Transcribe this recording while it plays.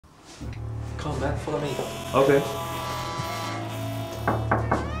Come on, man, follow me. Okay.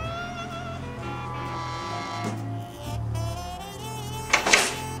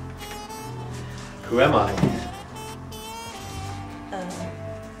 Who am I?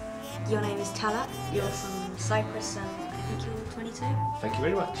 Your name is Talat. You're from Cyprus, and I think you're 22. Thank you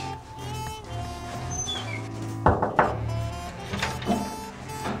very much.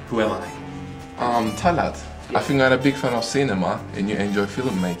 Who am I? Talat. I think I'm a big fan of cinema and you enjoy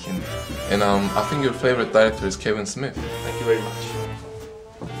filmmaking. And I think your favorite director is Kevin Smith. Thank you very much.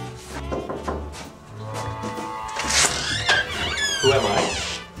 Who am I?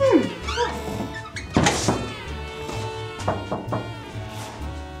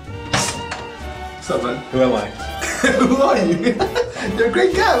 What's up, man? Who am I? Who are you? You're a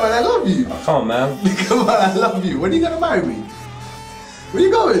great guy, man. I love you. Oh, come on, man. Come on, I love you. When are you gonna marry me? Where you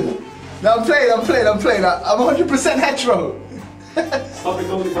going? No, I'm playing. I'm 100% hetero. Stop it,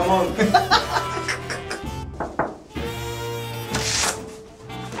 Goldie, come on.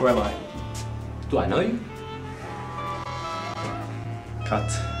 Who am I? Do I know you? Cut.